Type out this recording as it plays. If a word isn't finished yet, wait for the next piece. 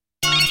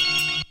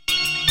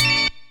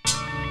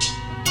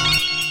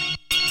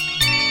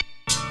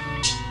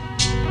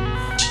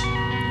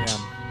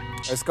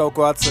Es kaut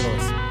ko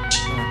atceros.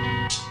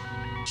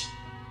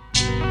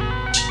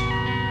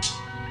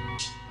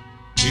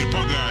 Ir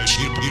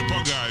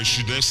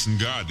pagājuši 10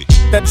 gadi.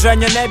 Tad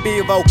Žaņa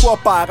nebija vēl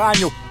kopā ar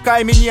Aņu.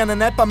 Kaimiņiene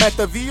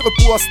nepameta vīru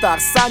postā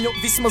ar saņu.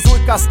 Vismaz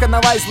likās, ka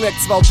nav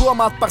aizliegts vēl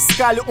domāt par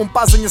skaļu, un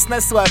paziņas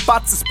neslēp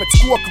acis pēc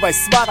koka vai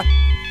svara.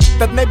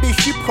 Tad nebija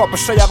hip-hopa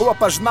šajā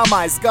ropažu namā.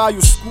 Es gāju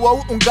uz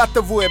skolu un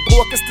gatavoju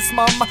brokastis.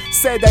 Mamma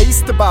sēdēja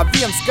istabā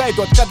viens,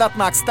 gaidot, kad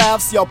atnāks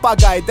tēvs. Jau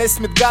pagāja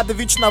 10 gadi,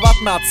 viņš nav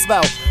atnācis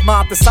vēl.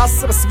 Mātes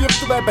asaras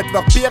virtuvē, bet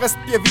var pierast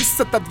pie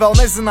visa. Tad vēl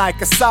nezināja,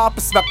 ka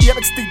sāpes var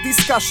ierakstīt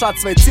diskā.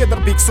 Šāds veids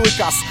iedarbīgs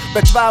likās,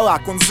 bet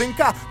vēlāk, un zin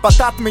kā,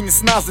 pat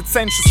atmiņas nazi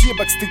cenšas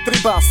iebakstīt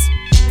ribās.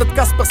 Tad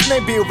Kaspars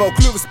nebija vēl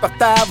kļuvis par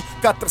tēvu.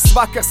 Katrs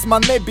vakars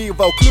man nebija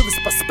vēl kļuvis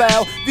par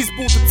spēli. Viss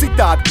būtu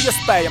citādi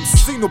iespējams,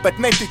 zinu, bet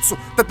neticu.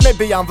 Tad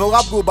nebijām vēl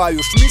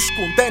apglabājuši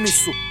Mišku un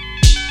Denisu.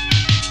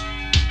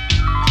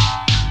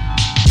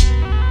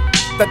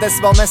 Tad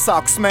es vēl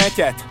nesāku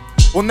smēķēt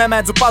un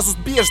nemēdzu pazust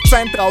bieži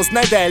centrā uz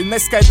nedēļu.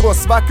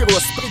 Neskaidros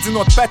vakaros,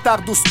 spridzinot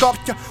petardu uz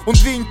korķa,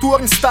 un viņu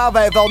torņi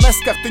stāvēja vēl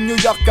neskarti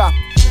Ņujorkā.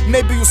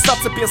 Nebiju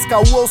sacepies kā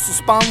ols uz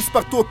pants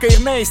par to, ka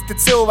ir neīsti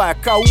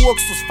cilvēki kā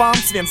oks uz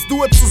fants. Viens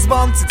dodas uz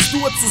van, cits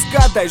dodas uz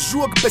gadai,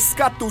 žoga bez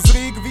skatu uz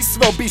Rīgu. Viss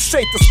vēl bija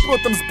šeit, tas,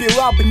 protams, bija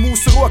labi.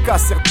 Mūsu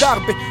rokās ir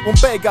darbi un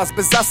beigās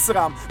bez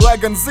asarām. Lai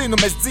gan zinu,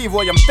 mēs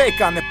dzīvojam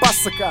teikā, ne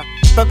pasakā.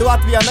 Tad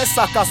Latvijā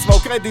nesākās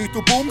vēl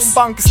kredītu bums, un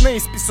bankas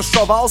neizpisa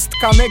šo valsti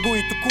kā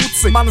neguītu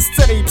kuci. Manas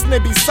cerības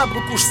nebija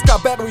sabrukušas kā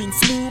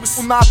Berlīnas mūris,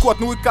 un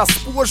nākotne likās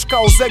spoži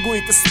kā uz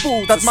egoītas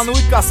spūces. Tad man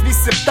likās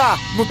viss ir tā,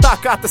 nu tā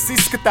kā tas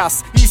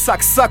izskatās.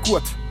 Īsāk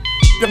sakot,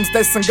 pirms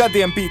 10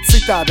 gadiem bija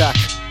citādāk.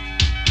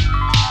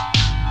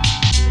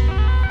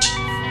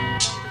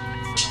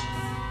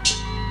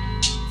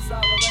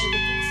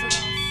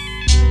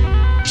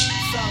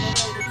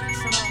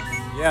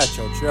 Jā,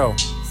 čau.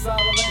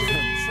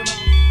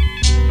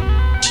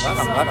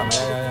 Varam,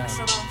 jā.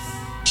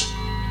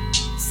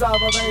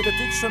 Sava veida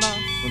tikšanās.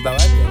 Nu,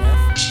 davai pie,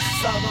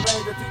 Sava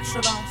veida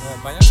tikšanās.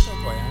 Paņems kaut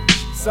ko, jā?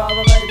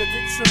 Sava veida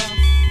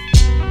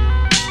tikšanās.